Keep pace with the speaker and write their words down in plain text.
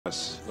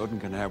Odin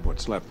can have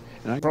what's left.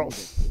 And I Bro.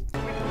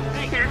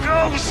 Here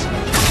goes!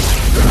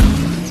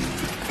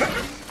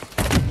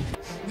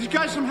 You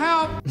guys some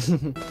help?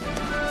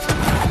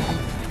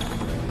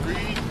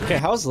 Okay,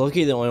 how's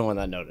Loki the only one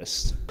that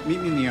noticed?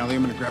 Meet me in the alley.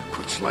 I'm gonna grab a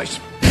quick slice.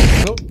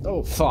 Oh,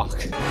 oh fuck.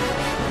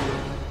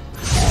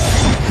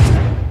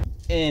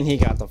 And he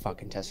got the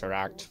fucking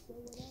Tesseract.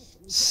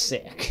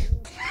 Sick.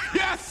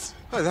 Yes!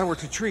 Oh, that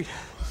worked a treat.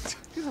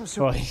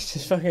 Well, he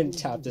just fucking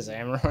tapped his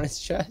hammer on his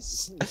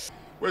chest.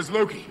 Where's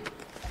Loki?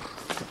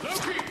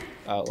 Loki!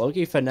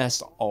 Loki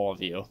finessed all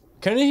of you.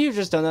 Couldn't he have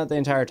just done that the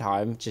entire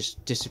time?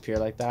 Just disappear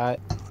like that?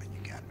 Oh, you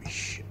gotta be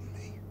shitting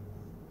me.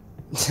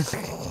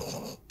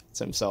 It's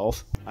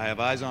himself. I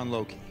have eyes on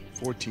Loki,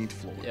 14th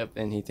floor. Yep,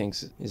 and he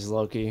thinks he's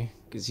Loki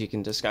because he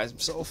can disguise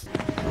himself.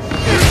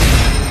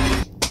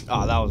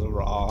 Oh, that was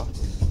raw.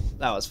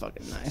 That was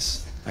fucking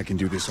nice. I can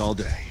do this all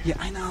day. Yeah,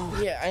 I know.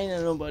 Yeah, I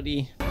know,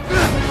 buddy.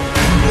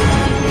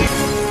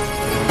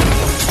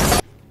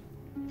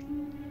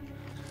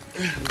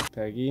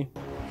 Peggy.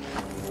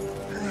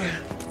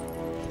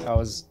 That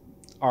was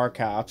our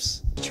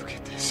caps. Did you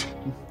get this?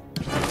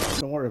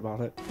 Don't worry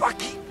about it.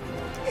 Bucky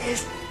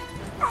is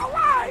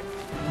alive!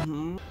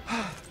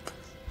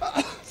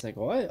 It's like,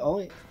 what?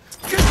 Oh,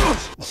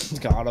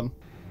 got him.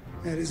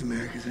 That is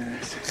America's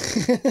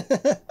ass.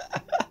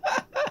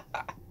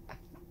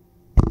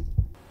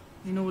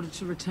 In order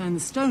to return the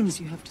stones,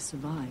 you have to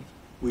survive.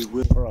 We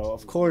will. Bro,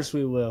 of course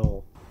we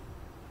will.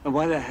 And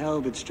why the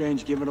hell did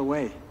Strange give it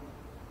away?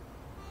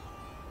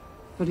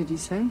 What did he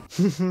say?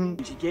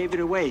 He gave it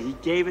away. He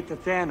gave it to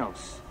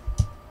Thanos.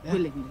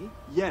 Willingly.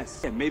 Yes.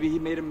 Yeah, maybe he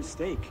made a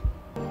mistake.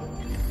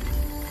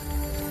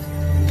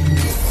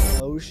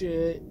 Oh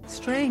shit.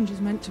 Strange is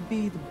meant to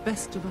be the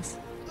best of us.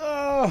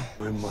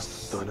 We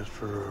must have done it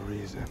for a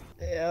reason.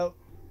 Yep.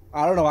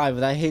 I don't know why, but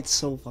that hits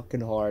so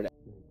fucking hard.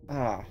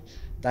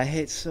 That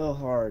hits so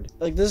hard.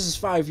 Like, this is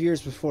 5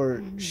 years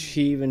before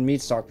she even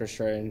meets Doctor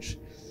Strange.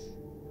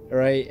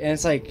 Right? And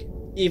it's like,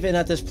 even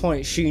at this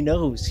point, she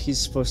knows he's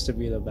supposed to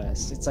be the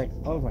best. It's like,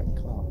 oh my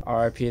god.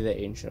 R.I.P. the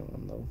ancient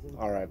one, though.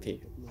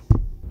 R.I.P.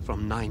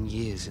 From 9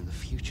 years in the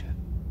future.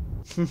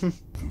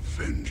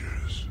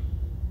 Avengers.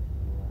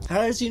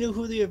 How does he know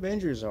who the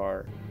Avengers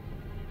are?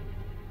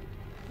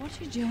 What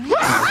are you doing?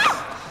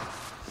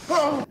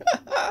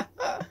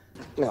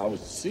 I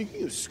was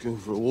seeking a school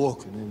for a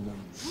walk and then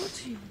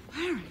What are you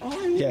wearing?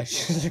 Oh, yeah,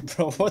 she's like,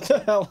 bro, what the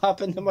hell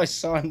happened to my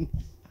son?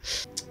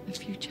 The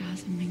future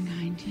hasn't been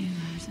kind to you,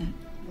 has it?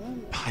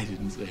 I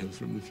didn't say I was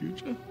from the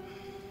future.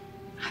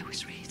 I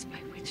was raised by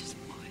witches,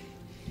 boy.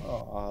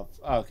 Oh,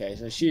 okay,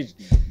 so she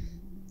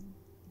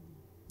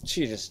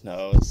just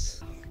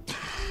knows.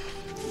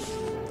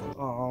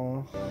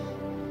 Oh,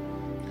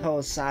 that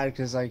was sad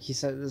because, like, he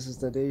said this is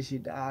the day she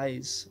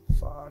dies.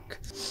 Fuck.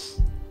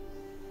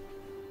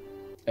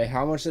 Hey,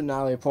 how much did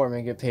Natalie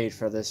Portman get paid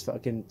for this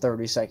fucking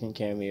 30-second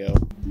cameo?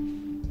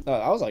 Oh,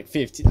 that was like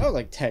 15. That was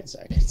like 10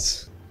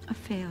 seconds. A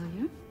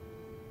failure?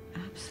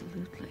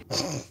 Absolutely.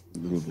 A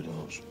little bit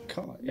harsh.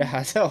 Come on, yeah,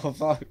 that's hella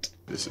fucked.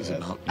 This is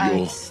not I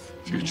your it's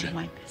future.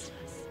 none of my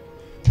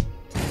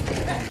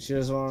business. She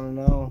just want to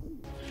know.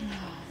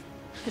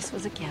 This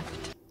was a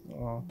gift.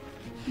 Oh.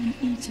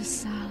 Eat a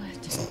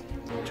salad.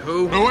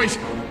 Two. No, wait!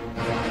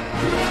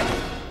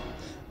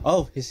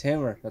 Oh, his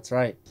hammer. That's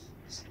right.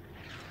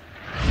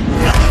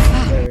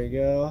 There we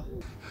go.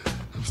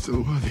 I'm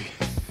still worthy.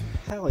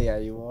 Hell yeah,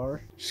 you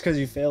are. Just because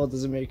you failed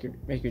doesn't make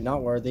you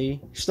not worthy.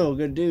 You're still a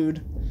good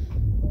dude.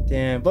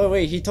 Damn. But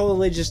wait, he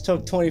totally just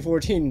took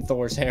 2014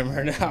 Thor's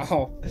hammer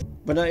now.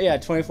 But yeah,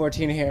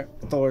 2014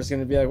 Thor's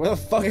gonna be like, where the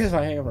fuck is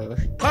my hammer?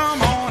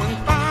 Come on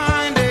and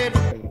find it!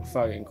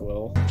 Fucking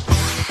Quill.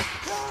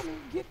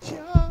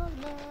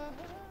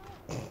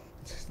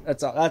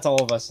 That's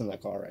all of us in the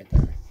car right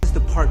there. This is the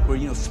part where,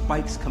 you know,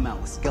 spikes come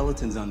out with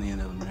skeletons on the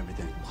end of them and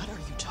everything. What are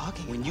you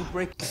talking When about? you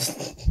break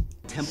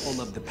Temple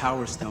of the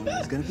Power Stone,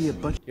 there's gonna be a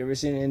bunch. You ever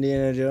seen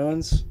Indiana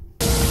Jones?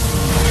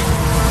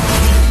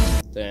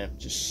 Damn,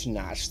 just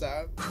snatched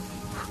that.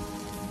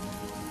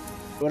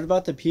 What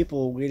about the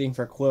people waiting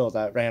for Quill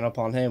that ran up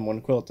on him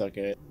when Quill took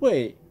it?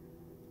 Wait,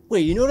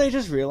 you know what I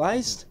just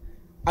realized?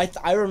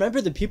 I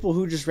remember the people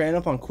who just ran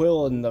up on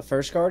Quill in the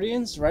first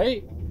Guardians,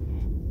 right?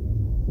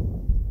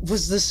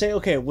 Was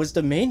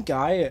the main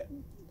guy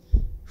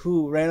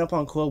who ran up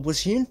on Quill, was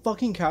he in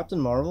fucking Captain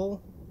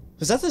Marvel?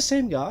 Was that the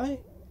same guy?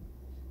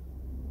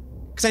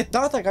 Because I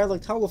thought that guy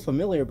looked hella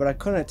familiar, but I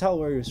couldn't tell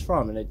where he was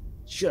from, and it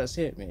just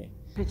hit me.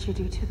 What did you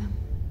do to them?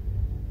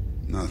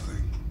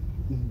 Nothing.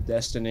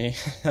 Destiny.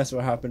 That's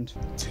what happened.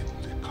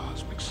 Tipped the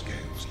cosmic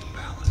scales to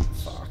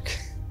balance. Fuck.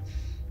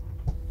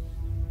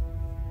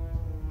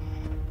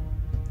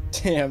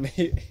 Damn,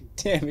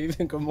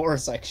 even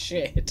Gamora's like,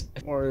 shit.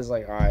 Gamora's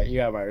like, alright, you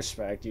got my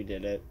respect, you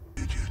did it.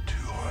 Did you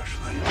too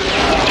harshly?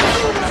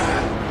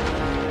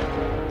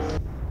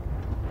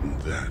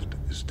 That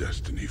is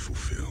destiny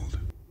fulfilled.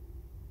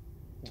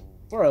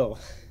 Bro.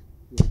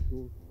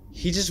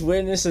 He just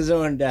witnessed his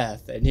own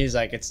death, and he's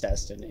like, it's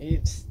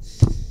destiny.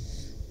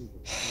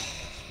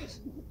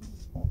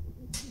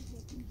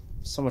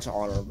 So much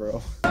honor,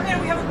 bro. Oh man,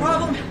 we have a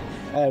problem.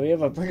 Hey, we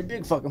have a pretty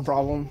big fucking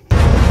problem.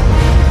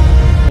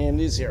 And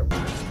he's here.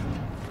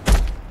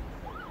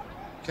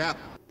 Cap.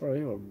 Bro,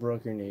 you have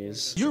broke your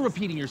knees. You're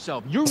repeating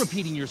yourself. You're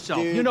repeating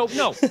yourself. Dude. You know,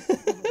 no.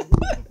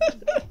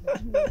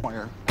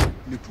 Fire.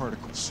 New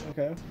particles.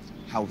 Okay.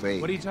 How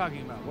vague. What are you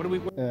talking about? What are we?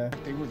 Yeah.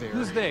 They were there.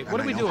 Who's they?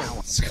 What are we doing?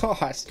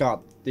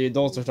 Scott, the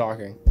adults are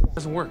talking. It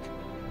doesn't work.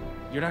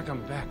 You're not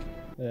coming back.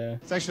 Yeah.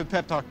 Thanks for the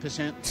pep talk,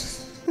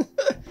 pissant.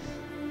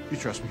 You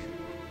trust me?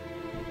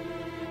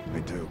 I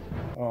do.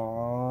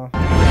 Aww.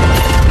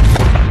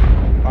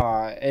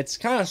 It's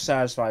kind of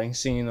satisfying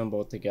seeing them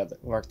both together,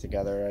 work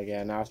together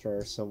again after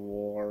a Civil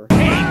War. Hey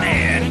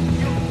man,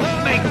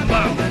 make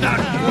love,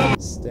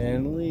 not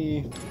Stan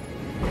Lee.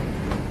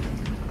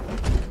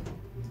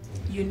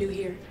 You new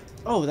here?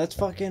 Oh, that's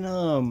fucking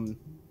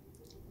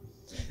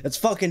That's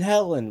fucking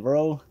Helen,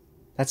 bro.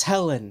 That's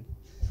Helen.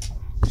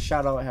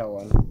 Shout out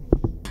Helen.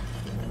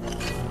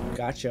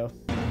 Gotcha.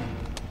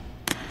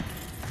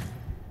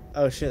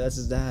 Oh shit, that's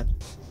his dad.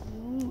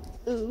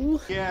 Ooh.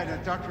 Yeah, the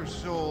Dr.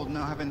 Zoll.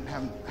 No,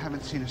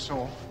 haven't seen a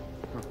soul.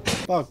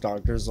 Fuck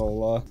Dr.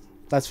 Zola.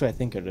 That's what I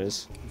think it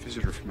is.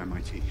 Visitor from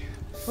MIT.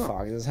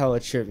 Fuck, this is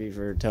hella trippy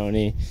for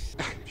Tony.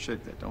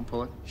 Shake that. Don't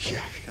pull it.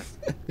 Yeah.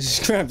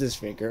 Just grabbed his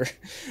finger.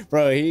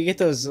 Bro, you get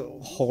those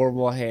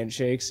horrible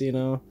handshakes, you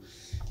know?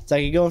 It's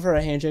like you go for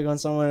a handshake on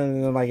someone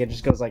and then like it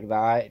just goes like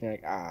that and you're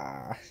like,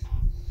 ah.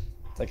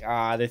 It's like,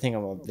 ah, they think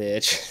I'm a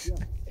bitch.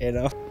 You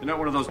know? You're not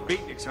one of those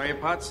beatniks, are you,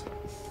 Potts?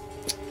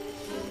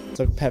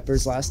 Took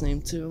Pepper's last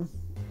name too.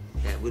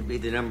 That would be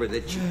the number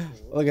that you...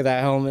 Look at that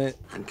helmet.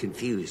 I'm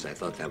confused. I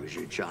thought that was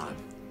your job.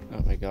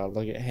 Oh my god,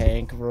 look at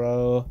Hank,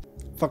 bro.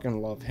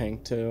 Fucking love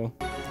Hank too.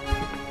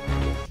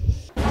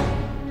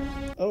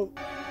 Oh.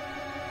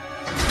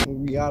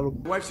 We got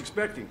him. Wife's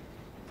expecting.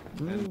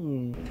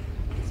 Mm.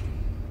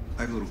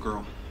 I have a little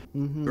girl.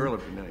 Mm-hmm. Girl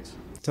would be nice.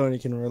 Tony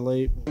can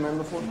relate. No,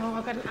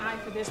 I've got an eye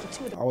for this, the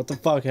two of them. Oh, what the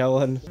fuck,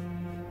 Helen?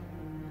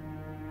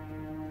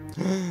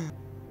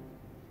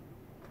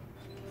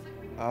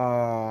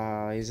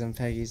 Ah, he's in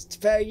Peggy's.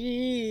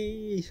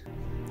 Peggy!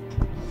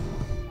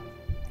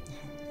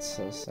 It's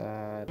so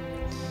sad.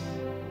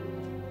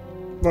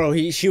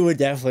 Bro, she would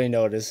definitely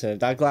notice him.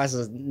 That glass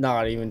is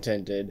not even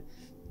tinted.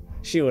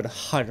 She would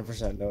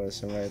 100%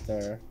 notice him right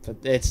there. But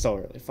it's still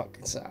really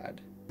fucking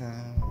sad.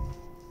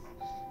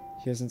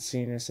 He hasn't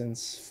seen her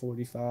since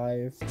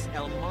 45.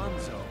 El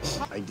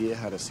Monzo. Idea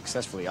how to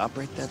successfully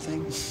operate that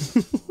thing?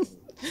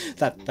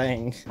 That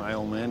thing. My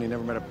old man, he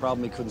never met a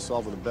problem he couldn't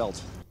solve with a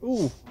belt.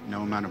 Ooh.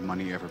 No amount of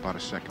money ever bought a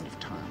second of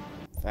time.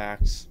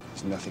 Facts.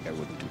 There's nothing I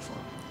wouldn't do for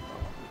him.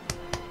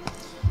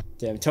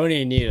 Damn,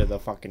 Tony needed to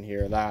fucking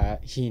hear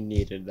that. He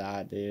needed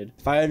that, dude.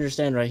 If I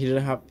understand right, he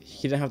didn't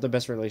have the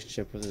best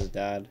relationship with his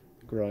dad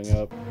growing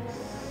up.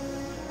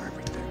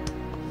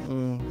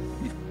 Everything.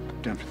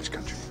 You've done for this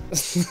country.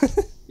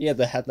 Yeah,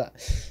 they had that.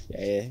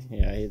 Yeah,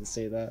 he had to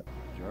say that.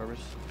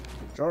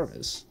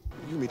 Jarvis.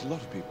 You meet a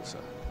lot of people,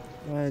 son.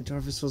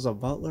 Jarvis was a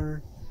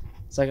butler.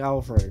 It's like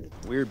Alfred.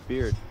 Weird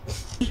beard.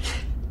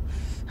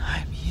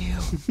 I'm you.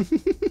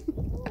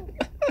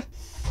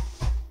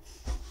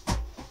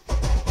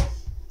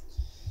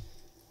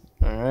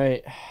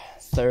 Alright,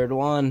 third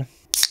one.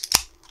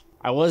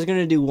 I was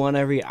gonna do one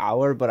every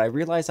hour, but I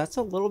realized that's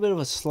a little bit of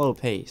a slow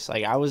pace.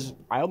 Like I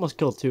almost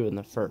killed 2 in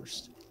the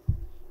first.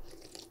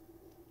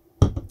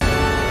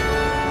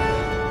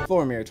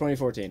 Vormir,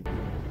 2014.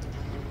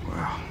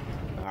 Wow.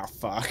 Ah,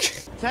 fuck.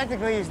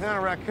 Technically, he's not a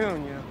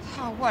raccoon, you know.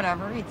 Oh,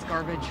 whatever. Eats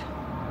garbage.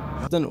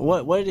 Then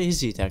what is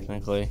he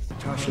technically?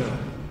 Tasha,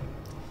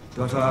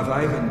 daughter of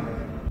Ivan,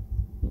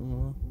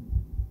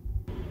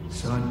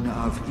 son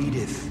of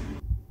Edith.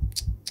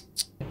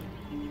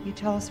 You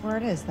tell us where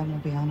it is, then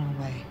we'll be on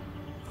our way.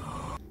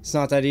 It's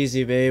not that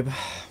easy, babe.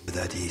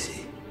 That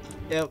easy.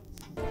 Yep.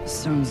 The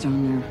stone's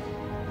down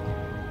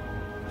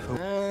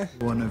For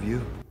one of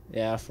you.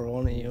 Yeah, for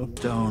one of you.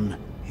 Stone,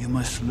 you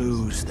must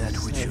lose that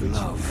which you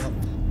love.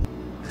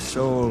 A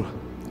soul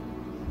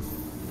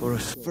for a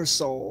for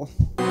soul.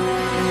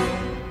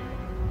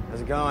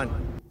 How's it going?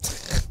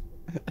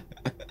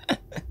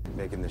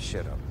 Making this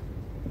shit up.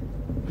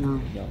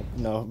 No.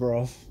 No,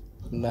 bro.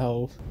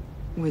 No.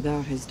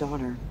 Without his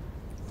daughter.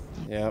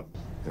 Yep.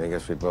 I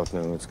guess we both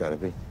know who it's gotta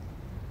be.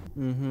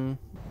 Mm-hmm.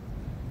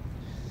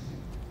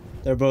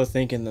 They're both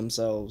thinking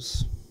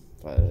themselves,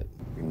 but...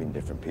 We mean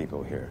different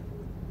people here.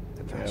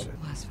 Natasha. The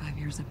last 5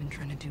 years I've been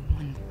trying to do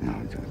one. No,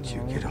 don't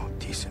you get all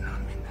decent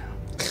on me now.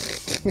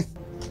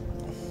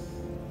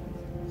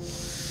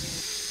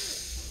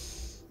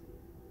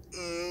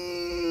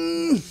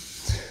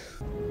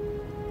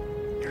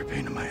 You're a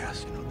pain in my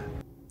ass, you know that.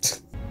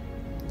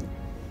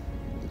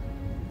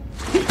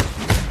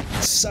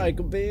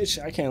 Psycho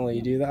bitch, I can't let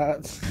you do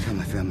that. Tell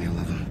my family I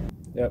love them.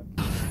 Yep.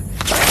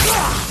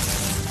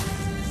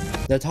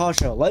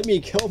 Natasha, let me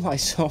kill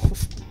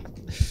myself.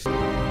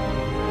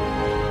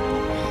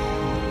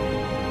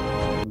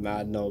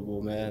 Mad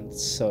noble, man.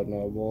 It's so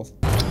noble.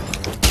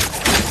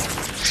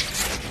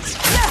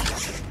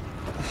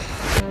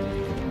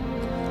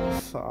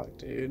 Fuck,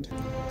 dude.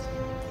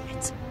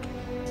 It's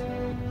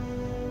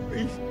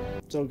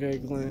It's okay,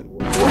 Clint.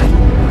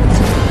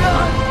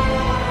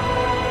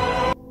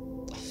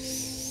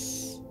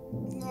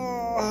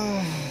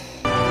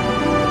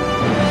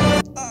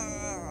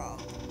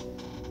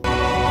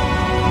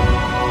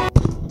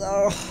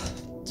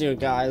 Dude,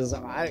 guys,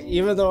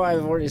 even though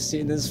I've already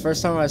seen this,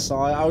 first time I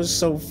saw it, I was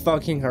so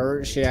fucking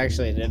hurt she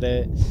actually did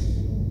it.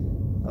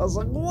 I was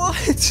like,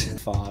 what?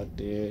 Fuck,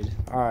 dude.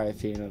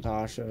 R.I.P.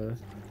 Natasha.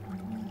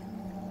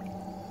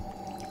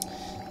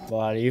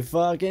 But he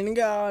fucking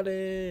got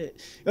it.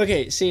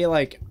 Okay, see,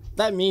 like,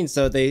 that means,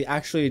 though, they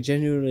actually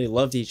genuinely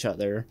loved each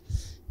other.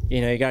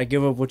 You know, you gotta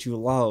give up what you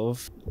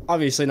love.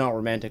 Obviously not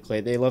romantically,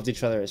 they loved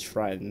each other as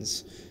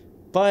friends.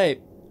 But,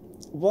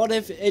 what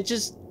if it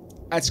just...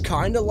 It's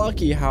kind of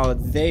lucky how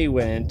they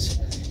went.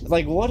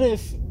 Like, what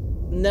if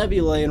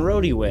Nebula and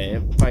Rhodey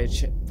went by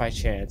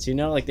chance? You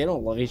know, like, they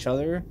don't love each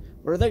other.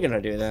 What are they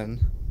gonna do then?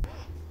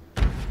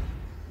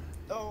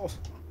 Oh.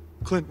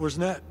 Clint, where's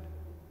Nat?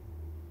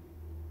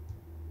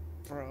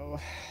 Bro,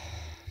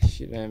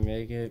 she didn't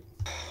make it.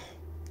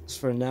 As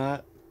for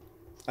Nat,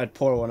 I'd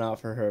pour one out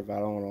for her, but I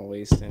don't want to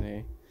waste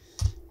any.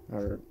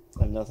 Or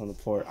I have nothing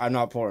to pour. I'm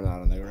not pouring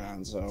out on the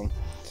ground, so.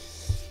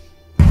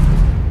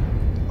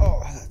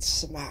 Oh, that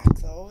smack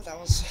though. That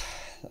was.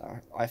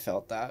 I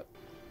felt that.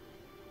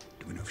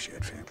 Do we know if she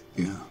had family?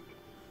 Yeah.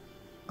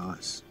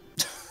 Us.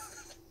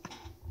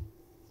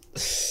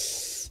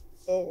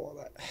 Oh,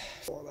 that.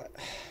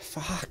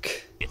 Fuck.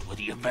 With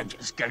the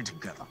Avengers get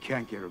together.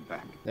 Can't get her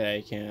back. Yeah,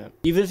 you can't.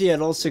 Even if you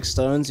had all 6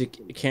 stones, you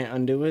can't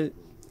undo it.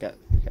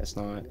 Guess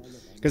not.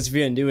 Because if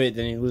you undo it,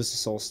 then you lose the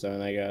soul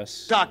stone, I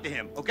guess. Talk to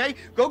him, okay?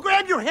 Go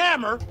grab your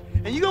hammer,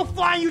 and you go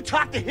fly and you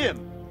talk to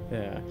him.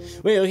 Yeah.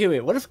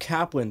 Wait. What if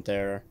Cap went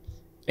there,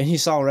 and he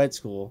saw Red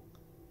Skull?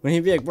 When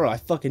he'd be like, bro, I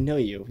fucking know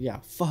you. Yeah,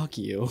 fuck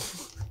you.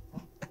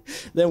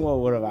 Then what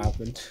would have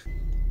happened?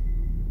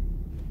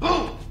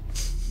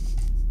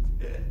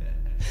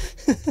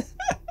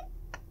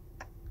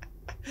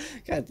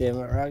 God damn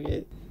it,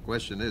 Rocket.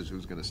 Question is,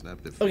 who's gonna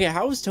snap the... Okay,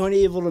 how was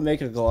Tony able to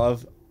make a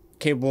glove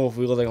capable of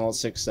wielding all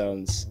 6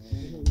 stones?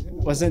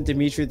 Wasn't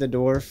Dimitri the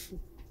dwarf?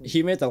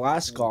 He made the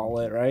last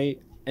gauntlet, right?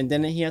 And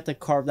then he had to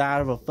carve that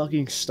out of a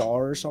fucking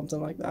star or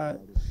something like that.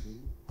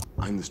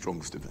 I'm the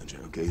strongest Avenger,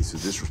 okay? So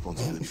this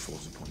responsibility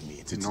falls upon me.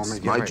 It's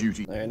my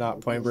duty. No, you're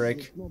not. Point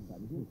Break.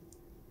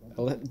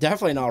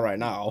 Definitely not right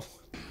now.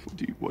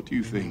 What do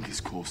you think is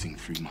coursing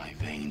through my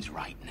veins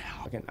right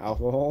now? Fucking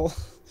alcohol.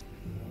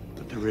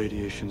 But the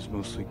radiation's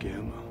mostly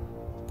gamma.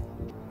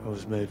 I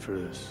was made for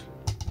this.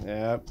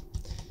 Yep.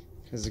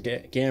 Because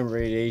gamma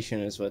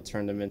radiation is what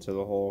turned him into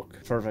the Hulk.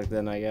 Perfect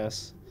then, I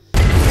guess.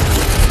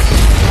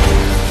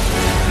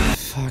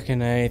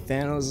 Fucking A,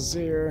 Thanos is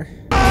here.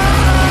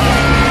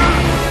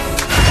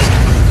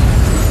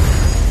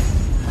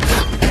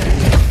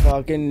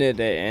 Fucking did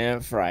it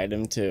and fried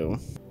him too.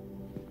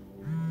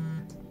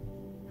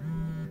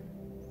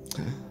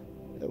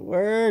 It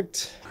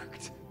worked.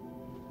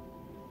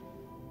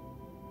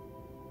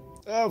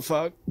 Oh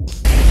fuck.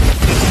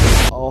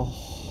 Oh.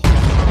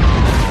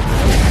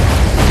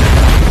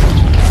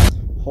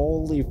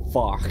 Holy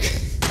fuck.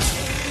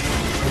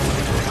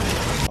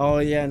 Oh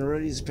yeah, and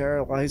Rudy's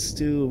paralyzed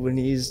too when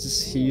he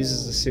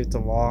uses the suit to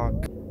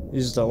walk. He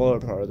uses the lower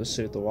part of the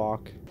suit to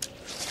walk.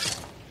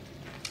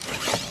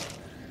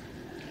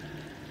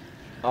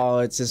 Oh,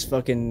 it's his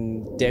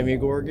fucking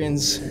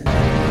demigorgons.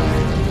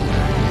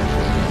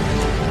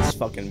 It's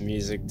fucking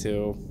music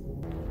too.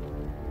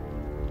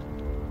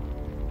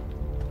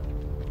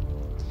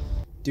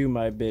 Do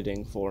my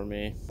bidding for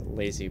me,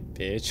 lazy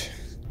bitch.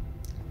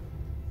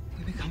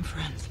 We become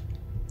friends.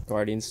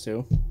 Guardians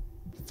too.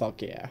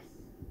 Fuck yeah.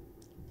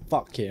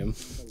 Fuck him.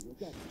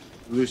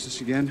 Lose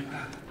this again?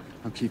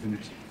 I'm keeping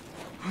it.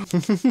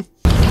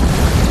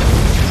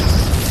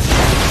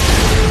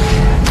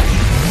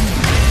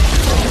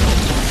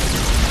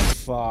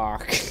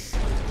 Fuck.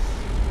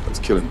 Let's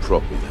kill him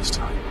properly this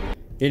time.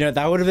 You know,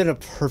 that would have been a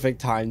perfect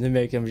time to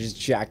make him just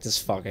jacked as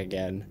fuck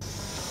again.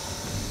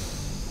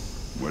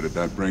 Where did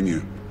that bring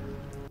you?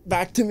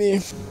 Back to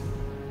me.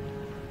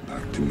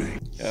 Back to me.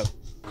 Yep.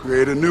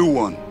 Create a new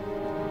one.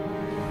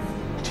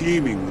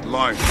 Teeming with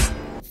life.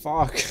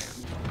 Fuck.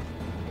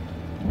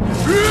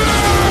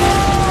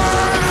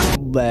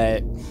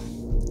 But...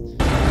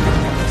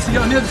 See you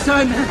on the other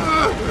side,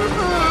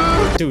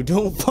 man. Dude,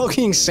 don't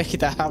fucking say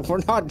that. We're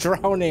not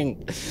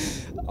drowning.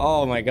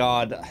 Oh my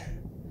god.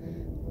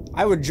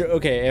 I would...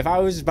 Okay, if I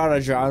was about to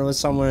drown with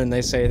someone and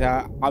they say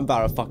that, I'm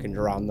about to fucking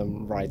drown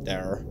them right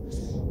there.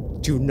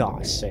 Do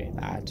not say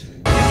that.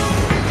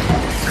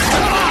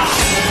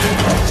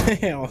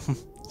 Damn.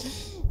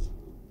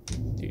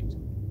 Dude.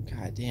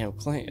 God damn,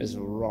 Clint is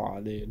raw,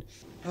 dude.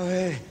 Oh,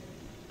 hey.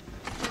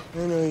 I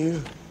know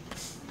you.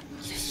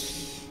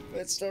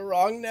 It's the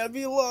wrong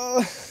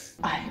Nebula.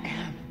 I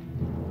am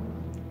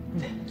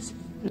this.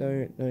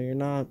 No, you're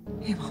not.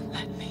 He won't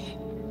let me.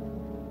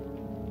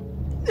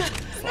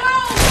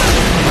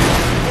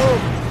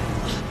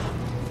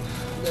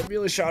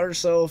 Nebula shot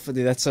herself. Dude,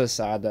 that's so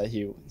sad that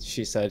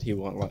she said he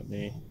won't let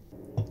me.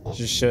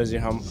 Just shows you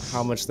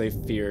how much they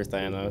fear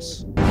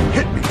Thanos.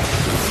 Hit me.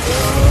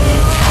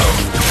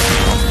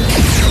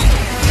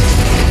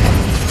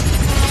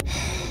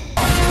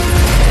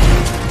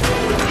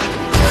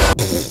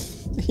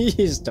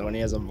 He's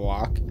Tony as a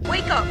block.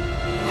 Wake up!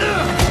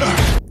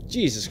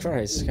 Jesus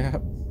Christ,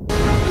 Cap.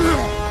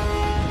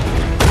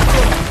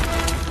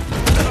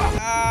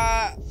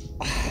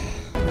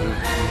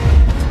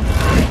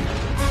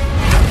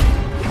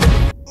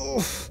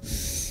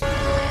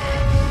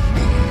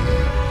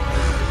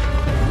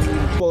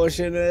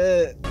 Pushing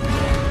it.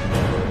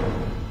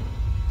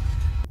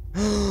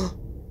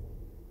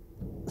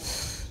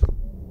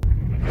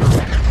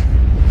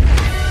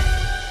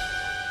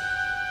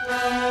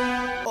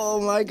 Oh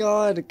my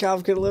god,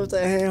 Cap can lift a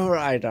hammer.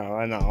 I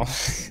know.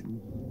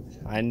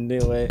 I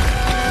knew it. God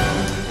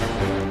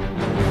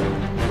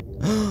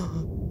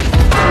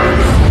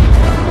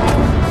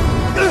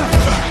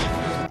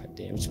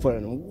damn, he's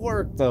putting in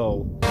work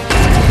though.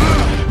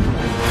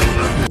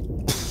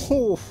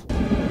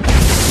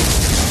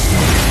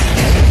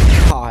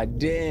 God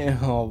damn,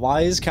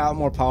 why is Cap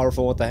more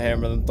powerful with the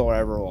hammer than Thor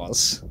ever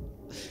was?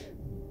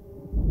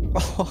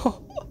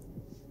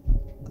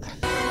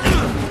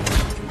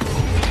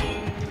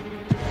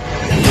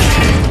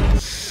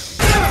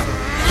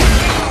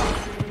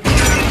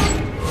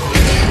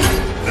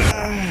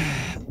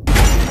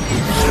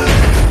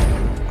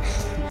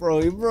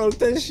 Bro, he broke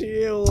the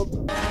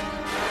shield.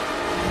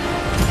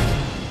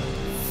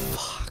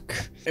 Fuck.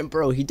 And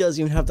bro, he doesn't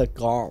even have the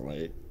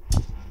gauntlet.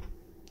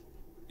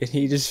 And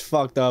he just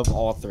fucked up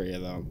all three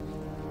of them.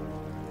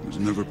 It was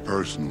never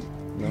personal.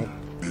 Nope.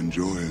 I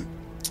enjoy it.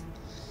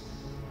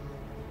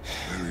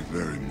 Very,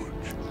 very much.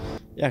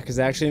 Yeah, because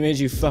it actually made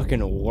you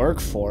fucking work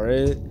for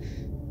it.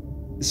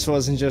 This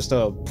wasn't just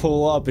a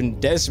pull up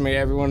and decimate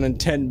everyone in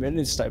 10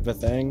 minutes type of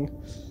thing.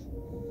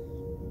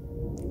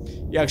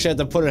 You actually had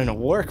to put in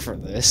work for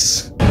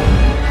this.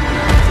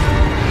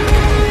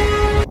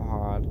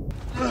 God.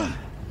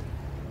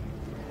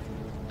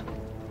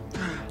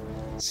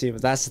 See,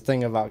 but that's the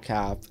thing about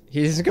Cap.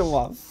 He doesn't give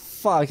a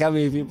fuck how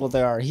many people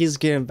there are. He's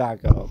getting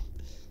back up.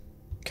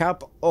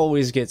 Cap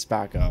always gets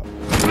back up.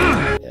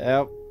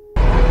 Yep.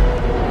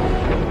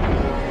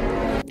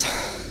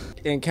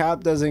 And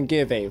Cap doesn't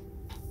give a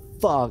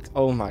fuck.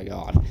 Oh my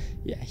god.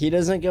 Yeah, he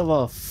doesn't give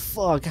a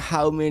fuck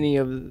how many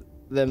of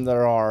them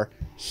there are.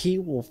 He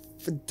will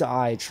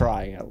die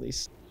trying at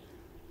least.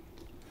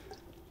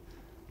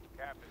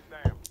 Captain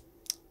Sam.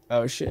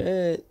 Oh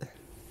shit.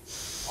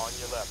 On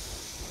your left.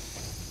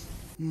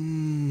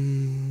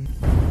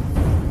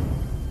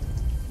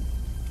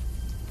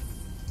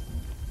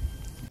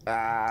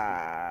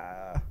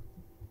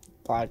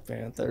 Black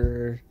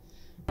Panther.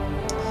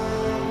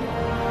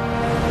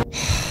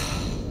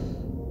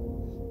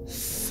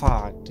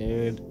 Fuck,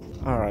 dude.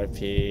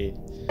 R.I.P.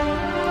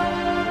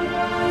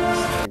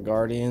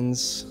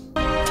 Guardians.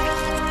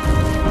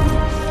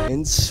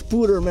 And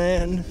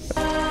Spooderman.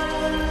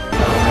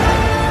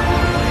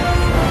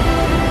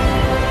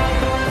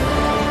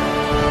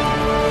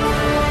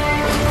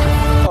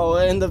 Oh,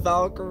 and the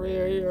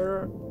Valkyrie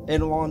here.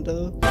 And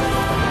Wanda.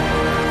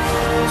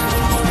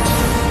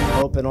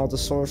 Oh, and all the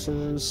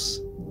sorcerers.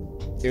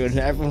 Dude,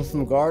 and everyone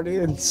from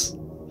Guardians.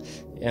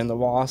 And the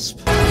Wasp.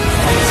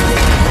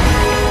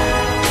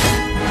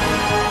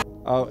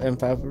 Oh, and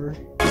Pepper.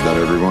 Is that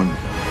everyone?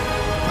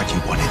 But you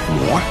wanted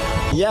more?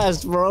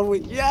 Yes, bro.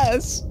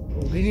 Yes.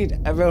 We need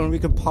everyone we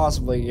could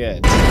possibly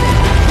get.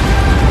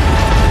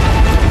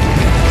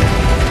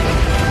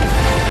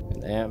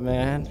 And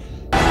Ant-Man.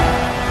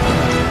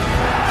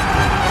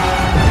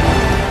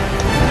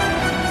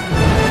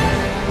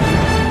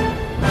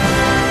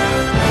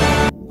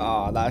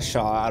 Oh, that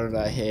shot out of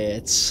the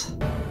hits.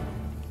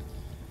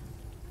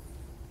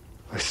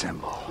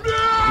 Assemble.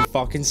 You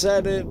fucking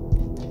said it.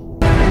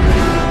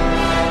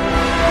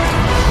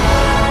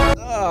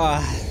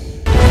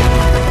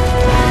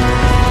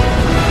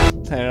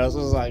 Thanos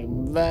was like,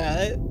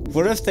 man.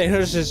 What if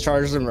Thanos just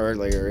charged them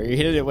earlier? He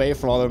didn't wait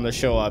for all of them to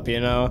show up, you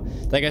know?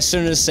 Like, as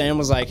soon as Sam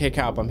was like, hey,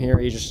 Cap, I'm here,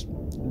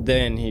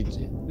 then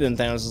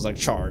Thanos was like,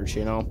 charge,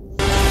 you know?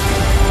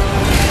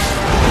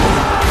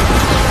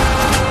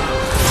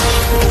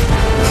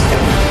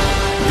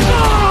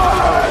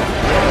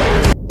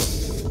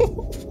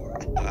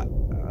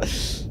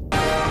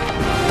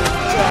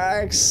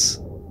 Jax.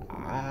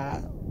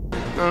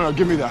 No,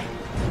 give me that.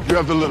 You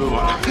have the little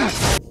one.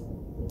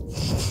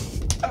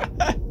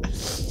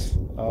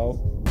 Oh.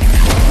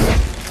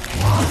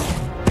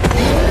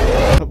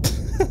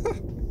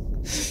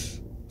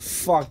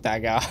 Fuck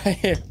that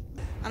guy.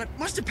 And I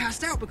must have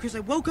passed out because I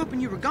woke up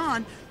and you were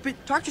gone, but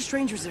Doctor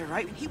Strange was there,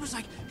 right? And he was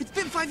like, it's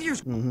been 5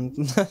 years.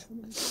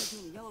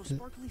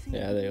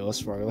 Yeah, they all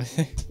sparkly.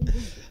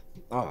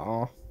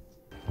 Uh-oh.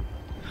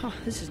 Oh,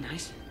 this is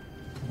nice.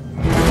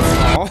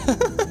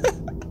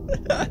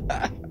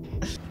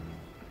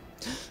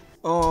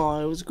 Oh,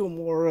 it was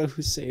Gamora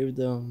who saved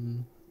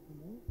them.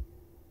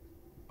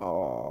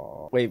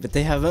 Oh, wait, but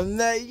they haven't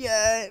met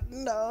yet.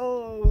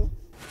 No.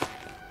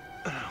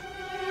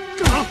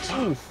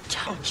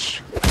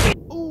 Touch.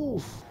 Ooh.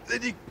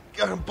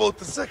 Got them both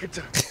the second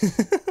time.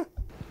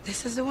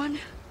 This is the one?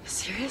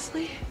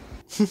 Seriously?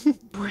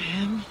 We're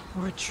him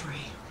or a tree.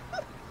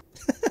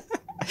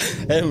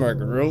 Him or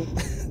Groot?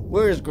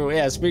 Where's Groot?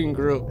 Yeah, speaking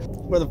Groot.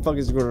 Where the fuck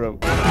is Groot?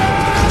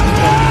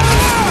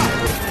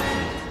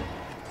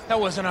 That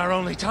wasn't our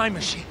only time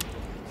machine.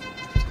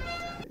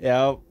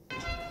 Yep.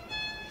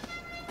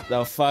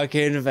 The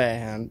fucking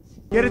van.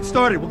 Get it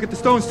started. We'll get the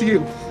stones to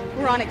you.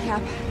 We're on it,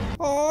 Cap.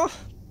 Oh.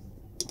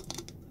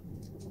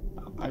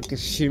 I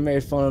guess she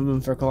made fun of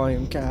him for calling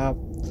him Cap.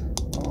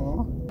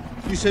 Oh.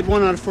 You said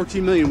 1 out of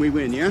 14 million we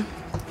win, yeah?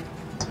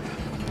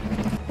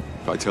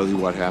 If I tell you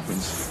what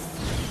happens,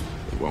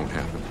 it won't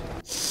happen.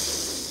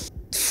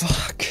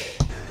 Fuck.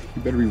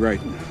 You better be right.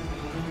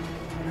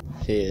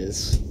 He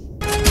is.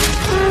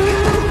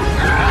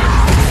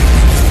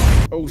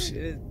 Oh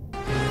shit.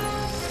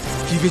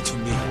 Give it to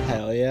me.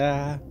 Hell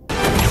yeah.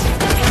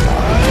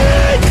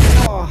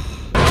 Oh.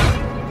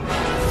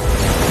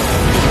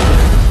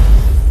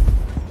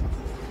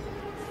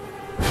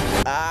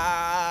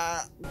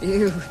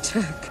 You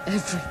took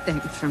everything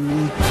from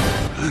me.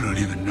 I don't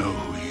even know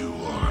who you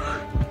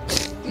are.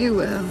 You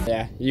will.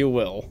 Yeah, you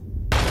will.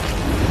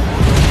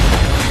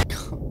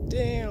 God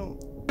damn.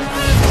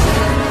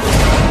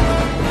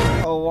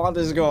 Oh,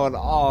 Wanda's going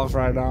off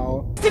right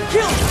now. Instant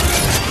kill!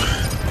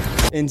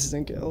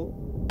 Instant kill.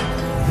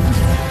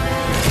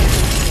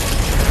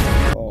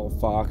 Oh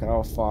fuck,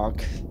 oh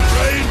fuck.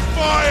 Rain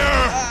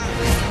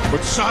fire!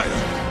 But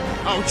silent.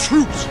 Our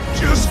troops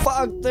just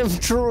Fuck them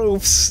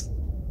troops.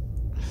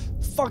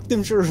 Fuck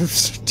them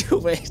troops.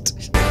 Do it.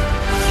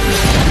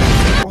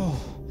 Oh.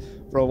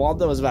 Bro,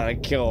 Wanda was about to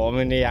kill him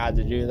and he had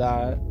to do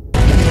that.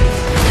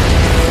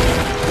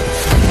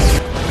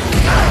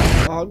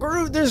 Oh,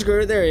 Groot, there's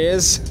Groot, there he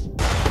is.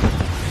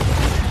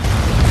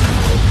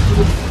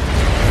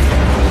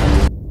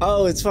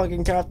 Oh, it's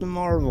fucking Captain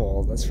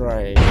Marvel. That's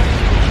right.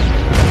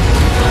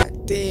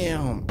 God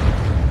damn.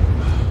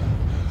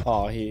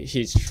 Oh,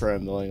 he's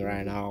trembling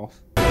right now.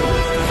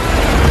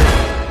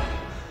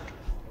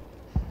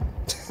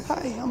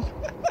 I am.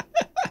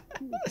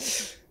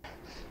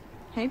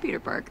 Hey, Peter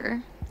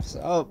Parker. What's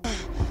up?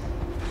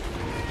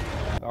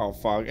 Oh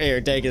fuck! Here,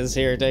 take this.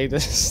 Here, take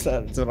this.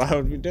 That's what I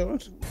would be doing.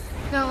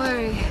 Don't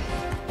worry.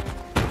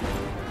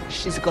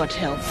 She's got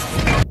help.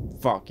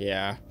 Fuck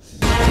yeah.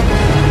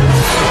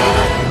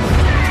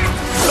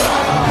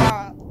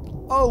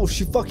 Oh,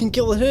 she fucking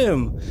killed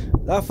him.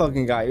 That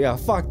fucking guy. Yeah,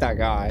 fuck that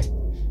guy.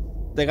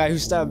 The guy who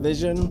stabbed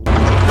Vision.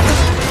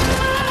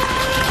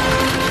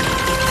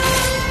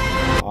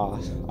 Ah,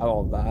 I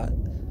love that.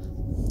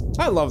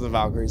 I love the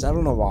Valkyries. I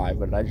don't know why,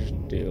 but I just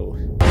do.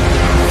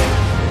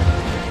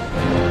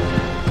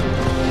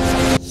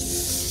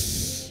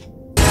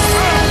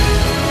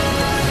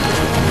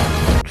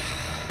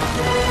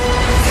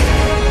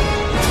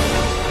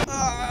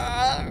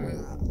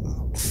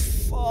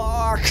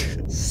 Fuck.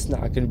 It's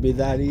not gonna be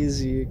that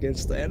easy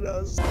against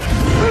Thanos.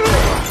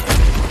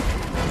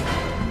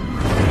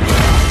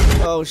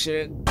 Oh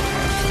shit.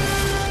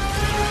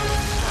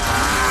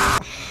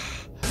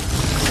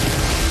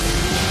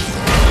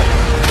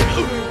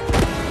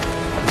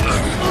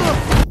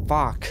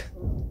 Fuck.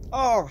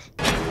 Oh.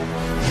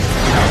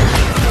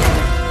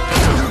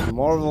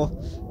 Marvel,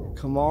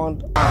 come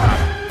on.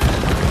 Ah!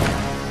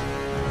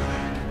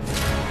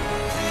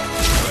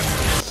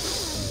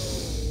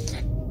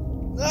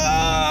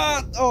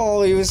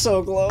 Oh, he was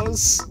so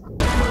close.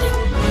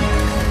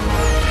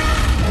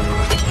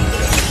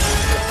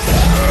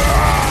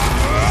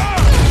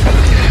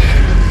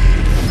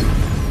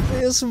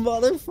 This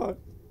motherfucker.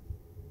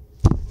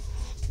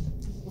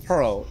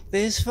 Bro,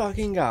 this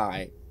fucking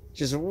guy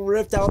just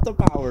ripped out the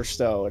Power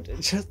Stone.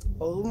 Just,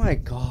 oh my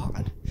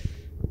god.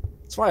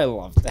 That's why I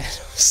love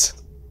Thanos.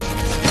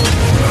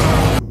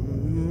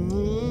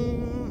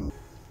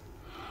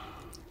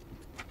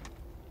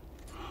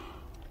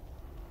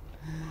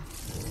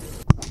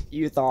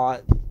 You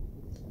thought.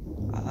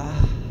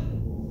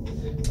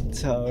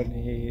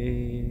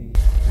 Tony.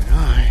 And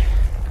I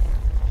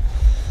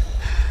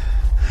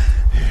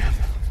am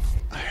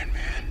Iron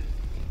Man.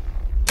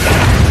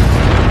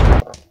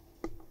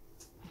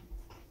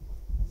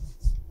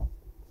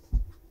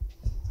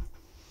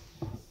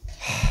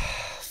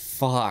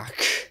 Fuck.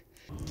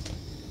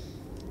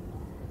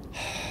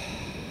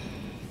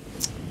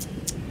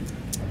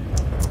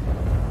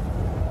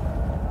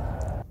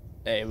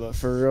 Hey, but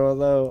for real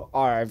though,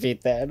 R.I.P.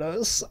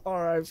 Thanos.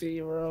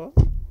 R.I.P. bro.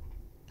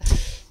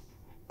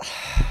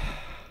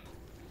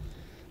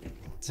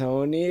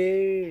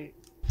 Tony.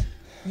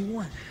 We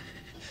won.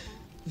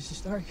 Mr.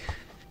 Stark.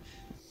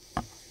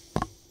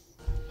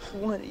 You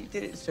won. You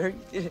did it, sir.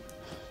 You did it.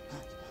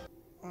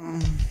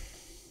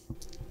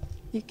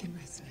 You can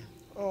rest now.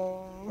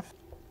 Oh.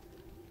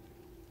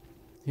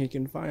 He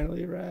can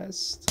finally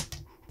rest.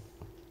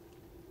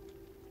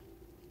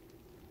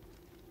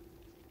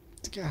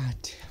 God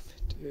damn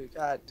it, dude.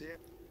 God damn it.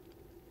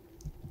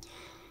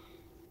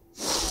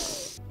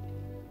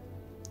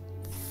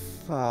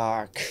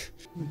 Fuck.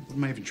 What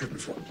am I even tripping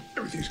for?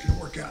 Everything's gonna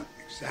work out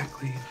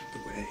exactly the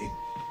way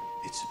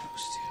it's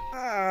supposed to.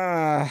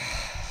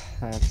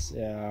 That's,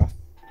 yeah.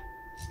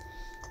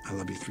 I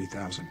love you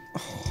 3,000.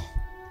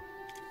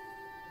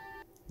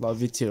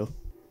 Love you too.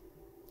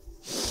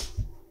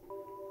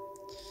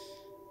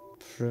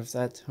 Proof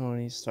that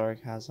Tony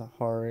Stark has a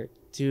heart.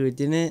 Dude,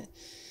 didn't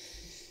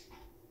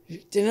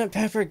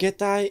Pepper get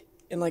that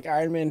in like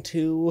Iron Man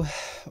 2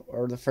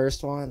 or the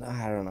first one?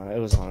 I don't know. It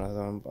was one of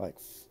them. But like,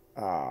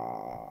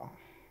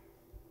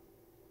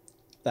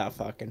 that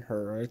fucking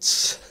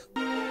hurts.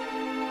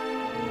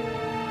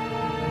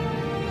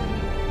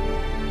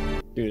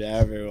 Dude,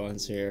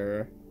 everyone's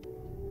here.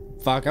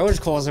 Fuck, I wish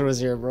Coulson was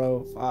here,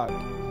 bro. Fuck.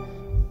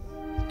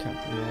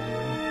 Captain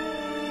Marvel.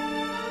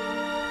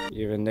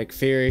 Even Nick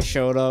Fury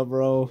showed up,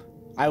 bro.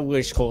 I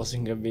wish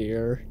Coulson could be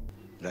here.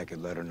 I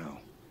could let her know.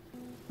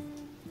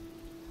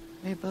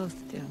 We both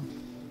do.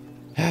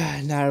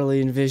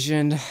 Natalie and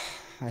Vision.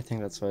 I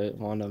think that's what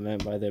Wanda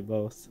meant by they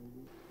both.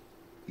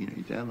 You know,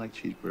 your dad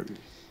liked cheeseburgers.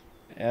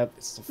 Yep,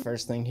 it's the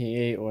first thing he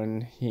ate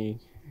when he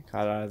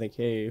got out of the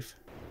cave.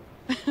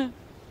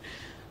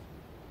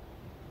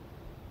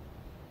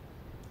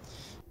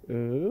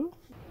 Ooh.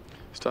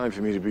 It's time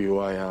for me to be who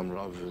I am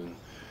rather than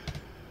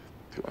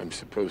who I'm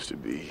supposed to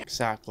be.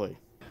 Exactly.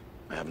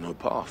 I have no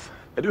path.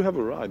 I do have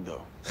a ride,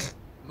 though.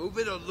 Move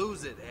it or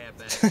lose it,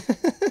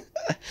 airbag.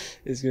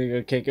 He's gonna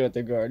go kick it with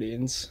the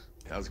Guardians.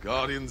 As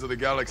Guardians of the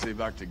Galaxy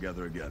back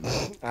together again.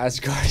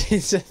 As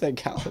Guardians of the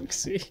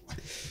Galaxy.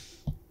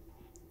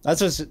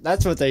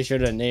 That's what they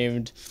should have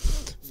named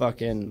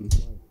fucking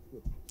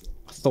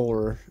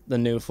Thor, the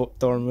new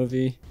Thor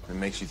movie. It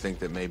makes you think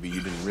that maybe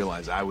you didn't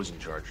realize I was in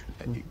charge.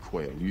 Hey,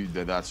 Quail,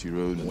 that's your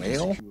road.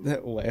 Whale?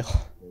 That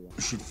whale.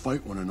 We should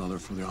fight one another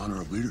for the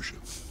honor of leadership.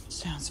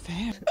 Sounds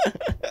fair.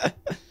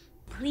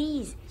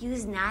 Please,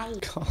 use knife.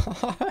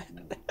 God.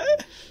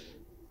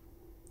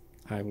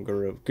 I'm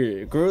Groot.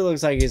 Groot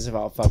looks like he's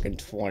about fucking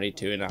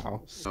 22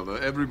 now.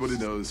 Everybody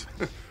knows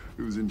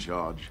who's in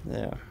charge.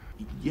 Yeah.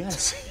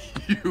 Yes,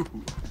 you.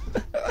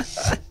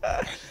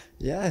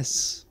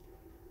 Yes.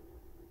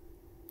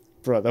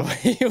 Bro, the way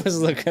he was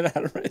looking at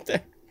him right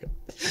there.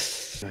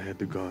 I had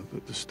the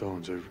gauntlet, the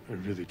stones. I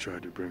really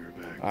tried to bring her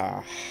back.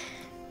 Ah.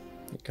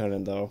 He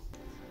couldn't, though.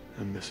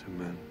 I miss him,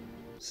 man.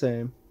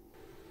 Same.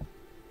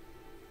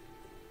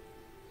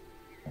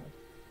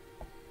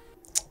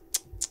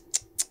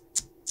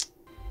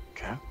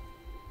 Cap?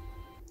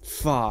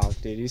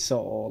 Fuck, dude, he's so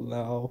old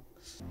now.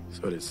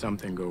 So did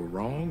something go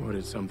wrong or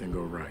did something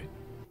go right?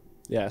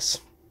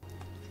 Yes.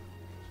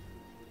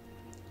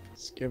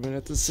 Just giving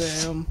it to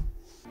Sam.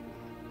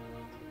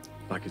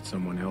 Like it's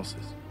someone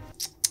else's.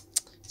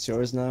 It's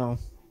yours now.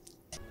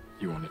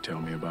 You want to tell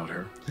me about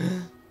her?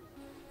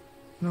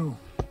 No.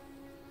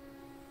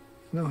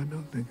 No, I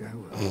don't think I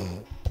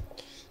will.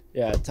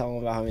 Yeah, tell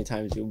him about how many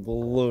times you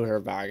blew her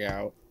back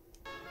out.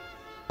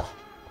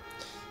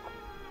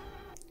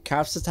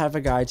 Cap's the type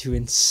of guy to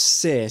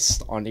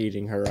insist on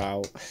eating her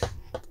out.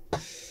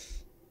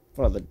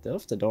 Bro, they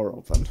left the door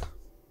open.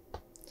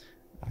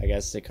 I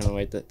guess they couldn't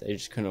wait. They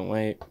just couldn't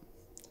wait.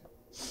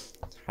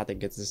 Had to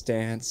get this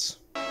dance.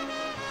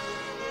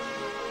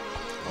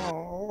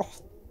 Oh,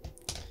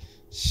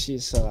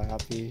 she's so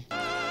happy.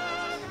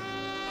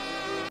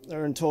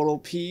 They're in total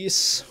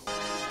peace.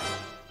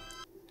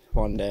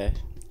 One day.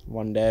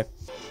 One day.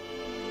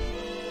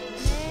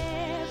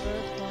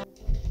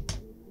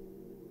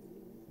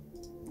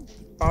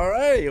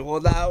 Alright, well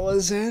that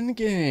was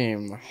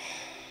Endgame.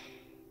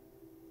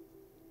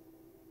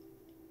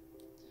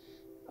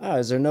 Oh,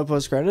 is there no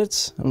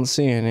post-credits? I don't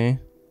see any.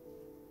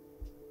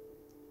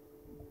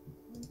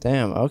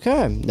 Damn,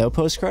 okay. No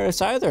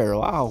post-credits either.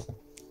 Wow.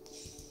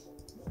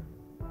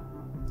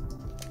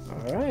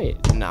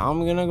 Alright, now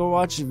I'm gonna go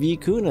watch V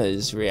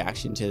Kuna's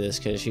reaction to this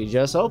because she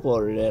just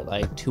uploaded it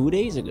like 2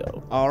 days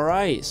ago.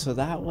 Alright, so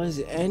that was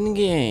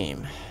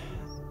Endgame.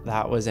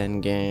 That was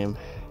Endgame.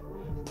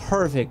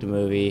 Perfect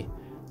movie.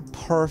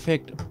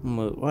 Perfect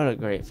movie. What a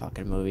great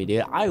fucking movie,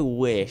 dude. I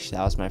wish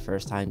that was my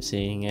first time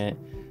seeing it.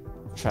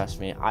 Trust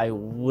me, I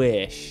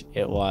wish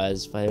it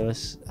was, but it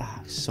was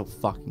so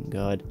fucking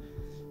good.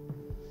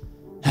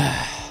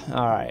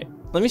 Alright,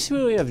 let me see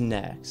what we have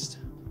next.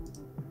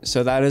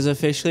 So that is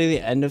officially the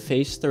end of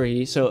Phase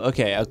 3. So,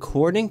 okay,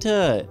 according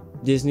to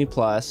Disney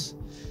Plus,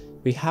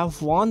 we have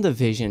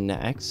WandaVision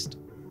next,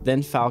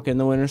 then Falcon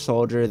the Winter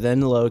Soldier,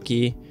 then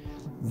Loki,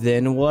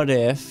 then What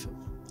If,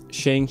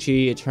 Shang-Chi,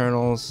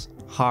 Eternals,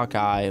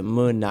 Hawkeye,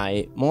 Moon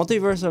Knight,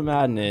 Multiverse of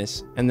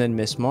Madness, and then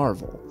Miss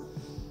Marvel.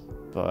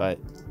 But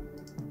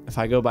if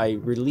I go by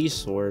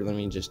release order, let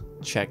me just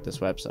check this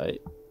website.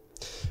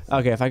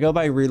 Okay, if I go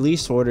by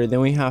release order,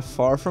 then we have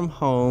Far From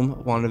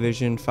Home,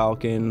 WandaVision,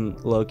 Falcon,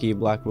 Loki,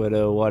 Black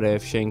Widow, What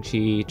If, Shang-Chi,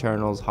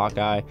 Eternals,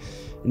 Hawkeye,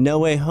 No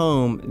Way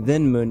Home,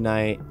 then Moon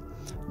Knight,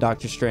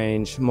 Doctor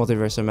Strange,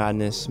 Multiverse of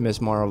Madness,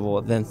 Miss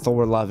Marvel, then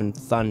Thor Love and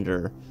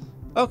Thunder.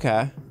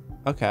 Okay,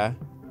 okay.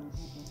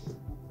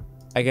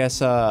 I guess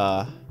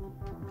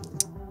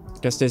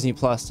Disney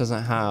Plus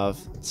doesn't have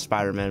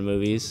Spider-Man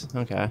movies.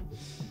 Okay.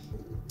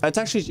 It's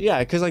actually, yeah,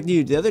 because like,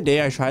 dude, the other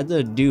day I tried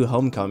to do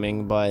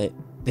Homecoming, but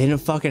they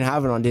didn't fucking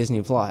have it on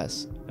Disney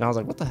Plus. And I was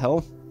like, what the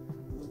hell?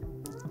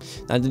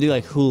 I had to do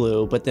like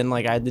Hulu, but then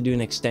like I had to do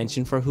an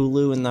extension for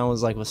Hulu, and that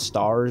was like with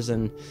Stars,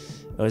 and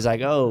it was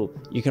like, oh,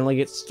 you can only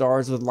get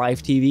Stars with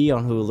live TV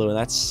on Hulu, and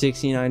that's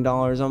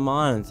 $69 a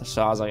month.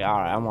 So I was like, all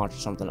right, I'm watching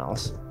something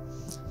else.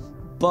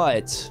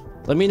 But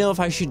let me know if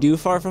I should do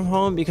Far From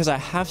Home, because I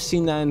have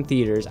seen that in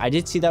theaters. I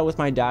did see that with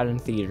my dad in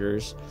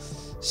theaters,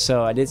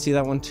 so I did see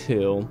that one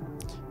too.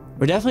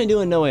 We're definitely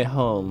doing No Way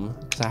Home,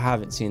 because I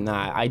haven't seen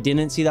that. I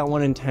didn't see that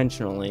one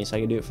intentionally, so I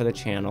could do it for the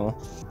channel.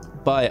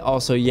 But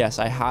also, yes,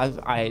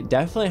 I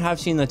definitely have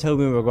seen the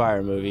Tobey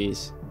Maguire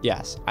movies.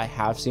 Yes, I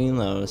have seen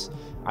those.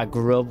 I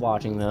grew up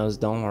watching those,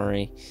 don't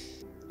worry.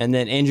 And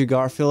then Andrew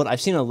Garfield,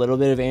 I've seen a little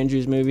bit of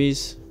Andrew's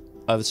movies,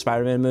 of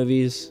Spider-Man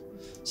movies.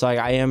 So like,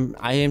 I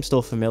am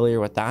still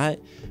familiar with that.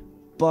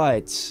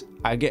 But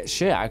I get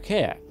shit,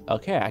 okay,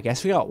 I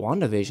guess we got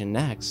WandaVision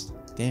next.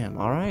 Damn,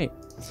 alright.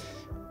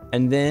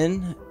 And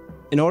then,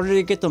 in order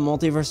to get the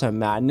Multiverse of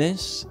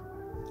Madness,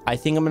 I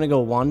think I'm gonna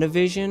go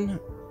WandaVision.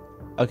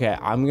 Okay,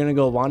 I'm gonna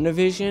go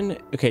WandaVision.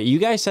 Okay, you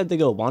guys said to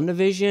go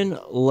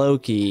WandaVision,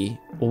 Loki,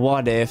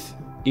 What If.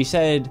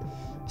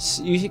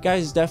 You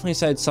guys definitely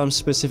said some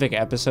specific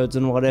episodes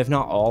in What If,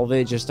 not all of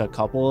it, just a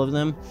couple of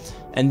them.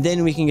 And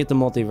then we can get the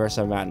Multiverse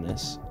of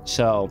Madness.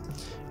 So,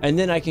 and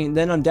then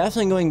I'm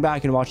definitely going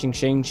back and watching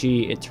Shang-Chi,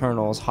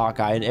 Eternals,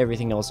 Hawkeye, and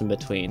everything else in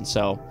between.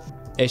 So,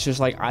 it's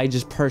just like, I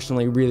just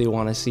personally really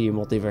want to see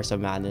Multiverse of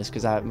Madness,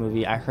 because that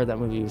movie, I heard that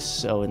movie was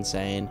so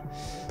insane.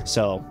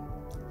 So,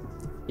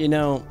 you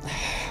know,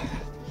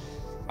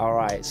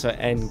 alright, so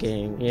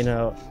Endgame, you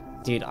know,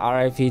 dude,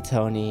 RIP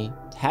Tony.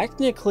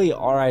 Technically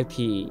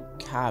RIP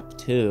Cap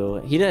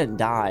too. He didn't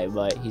die,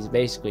 but he's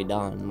basically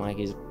done. Like,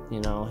 he's, you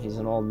know, he's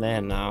an old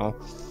man now.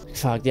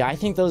 Fuck, yeah, I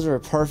think those are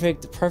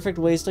perfect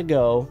ways to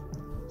go,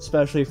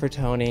 especially for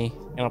Tony,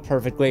 and a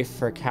perfect way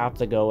for Cap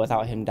to go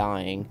without him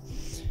dying.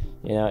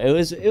 You know, it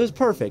was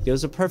perfect. It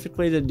was a perfect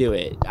way to do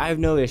it. I have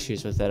no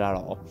issues with it at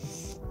all.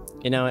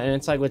 You know, and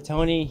it's like with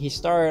Tony, he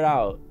started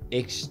out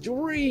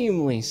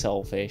extremely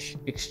selfish,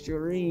 and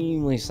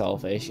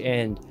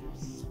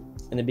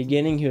in the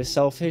beginning he was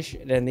selfish,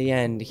 and in the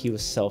end he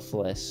was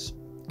selfless,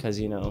 because,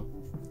 you know,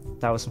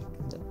 that was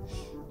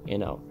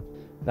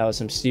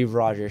some Steve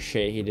Rogers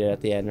shit he did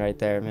at the end right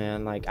there,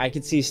 man. Like, I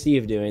could see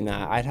Steve doing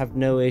that. I'd have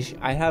no issue,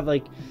 I'd have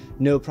like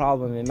no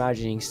problem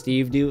imagining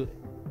Steve do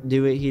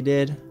what he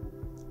did.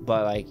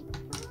 But like,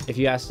 if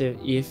you asked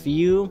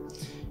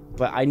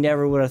but I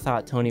never would have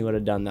thought Tony would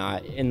have done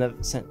that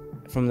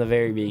from the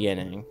very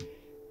beginning.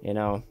 You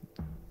know,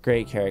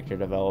 great character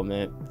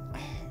development.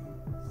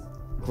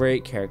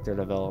 Great character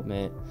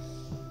development.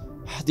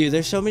 Dude,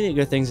 there's so many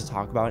good things to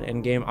talk about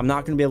in Endgame. I'm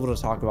not going to be able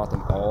to talk about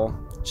them all,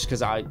 just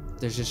because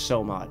there's just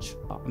so much.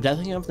 I'm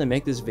definitely going to have to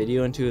make this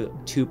video into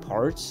 2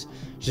 parts,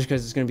 just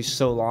because it's going to be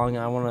so long,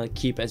 and I want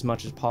to keep as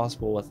much as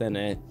possible within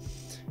it.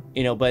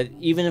 You know, but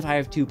even if I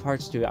have 2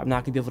 parts to it, I'm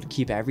not going to be able to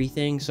keep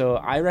everything, so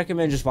I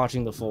recommend just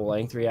watching the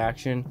full-length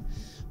reaction,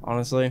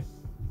 honestly.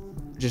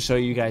 Just so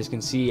you guys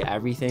can see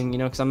everything, you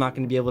know, because I'm not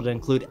going to be able to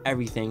include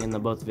everything in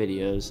both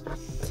videos.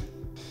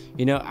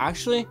 You know,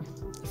 actually,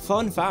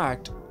 fun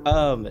fact,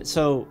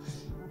 so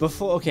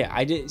before,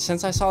 okay,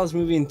 since I saw this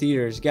movie in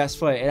theaters, guess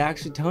what,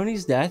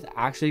 Tony's death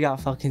actually got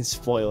fucking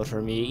spoiled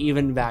for me,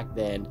 even back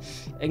then,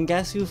 and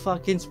guess who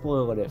fucking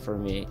spoiled it for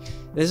me?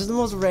 This is the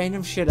most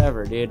random shit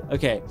ever, dude.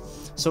 Okay,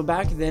 so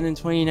back then in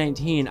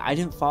 2019, I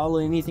didn't follow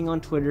anything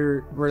on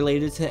Twitter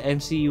related to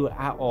MCU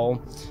at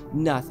all,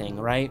 nothing,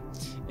 right?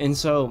 And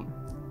so,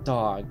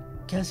 dog,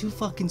 guess who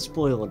fucking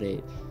spoiled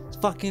it?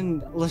 Fucking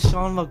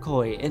LaShawn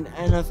McCoy, an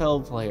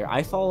NFL player.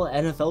 I follow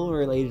NFL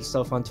related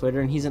stuff on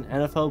Twitter, and he's an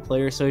NFL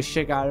player, so his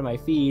shit got out of my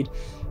feed,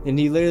 and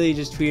he literally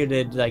just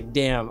tweeted like,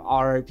 damn,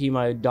 RIP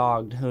my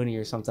dog Tony,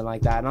 or something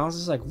like that. And I was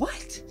just like,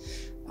 what?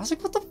 I was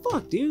like, what the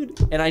fuck, dude?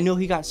 And I know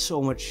he got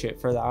so much shit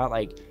for that.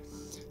 Like,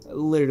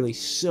 literally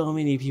so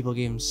many people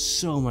gave him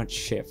so much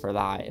shit for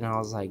that, and I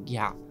was like,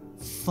 yeah,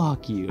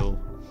 fuck you.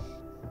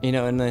 You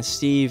know, and then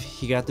Steve,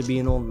 he got to be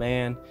an old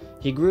man.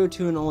 He grew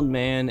to an old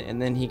man,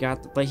 and then he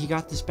got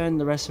to spend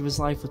the rest of his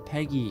life with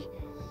Peggy.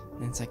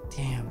 And it's like,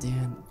 damn, dude,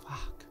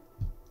 fuck.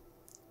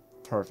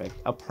 Perfect.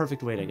 A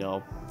perfect way to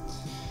go.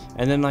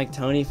 And then, like,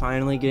 Tony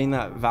finally getting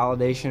that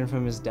validation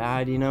from his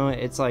dad, you know?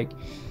 It's like,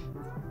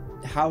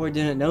 Howard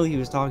didn't know he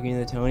was talking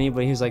to Tony,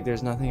 but he was like,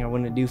 there's nothing I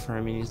wouldn't do for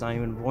him, and he's not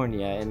even born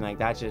yet. And, like,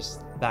 that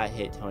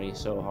hit Tony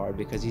so hard,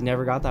 because he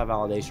never got that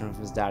validation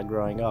from his dad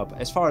growing up,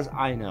 as far as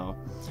I know.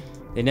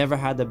 They never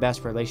had the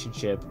best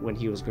relationship when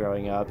he was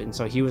growing up, and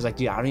so he was like,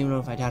 dude, I don't even know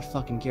if my dad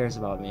fucking cares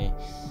about me.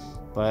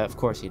 But of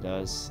course he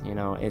does, you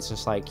know. It's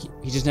just like,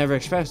 he just never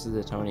expressed it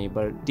to Tony,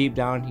 but deep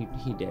down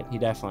he did. He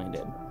definitely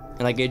did.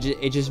 And like,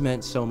 it just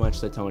meant so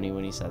much to Tony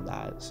when he said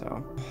that.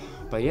 So,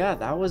 but yeah,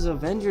 that was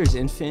Avengers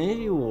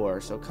Infinity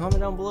War. So comment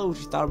down below what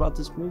you thought about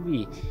this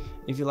movie.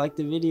 If you liked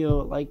the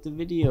video, like the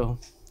video.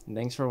 And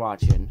thanks for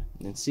watching,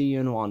 and see you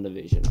in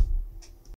WandaVision.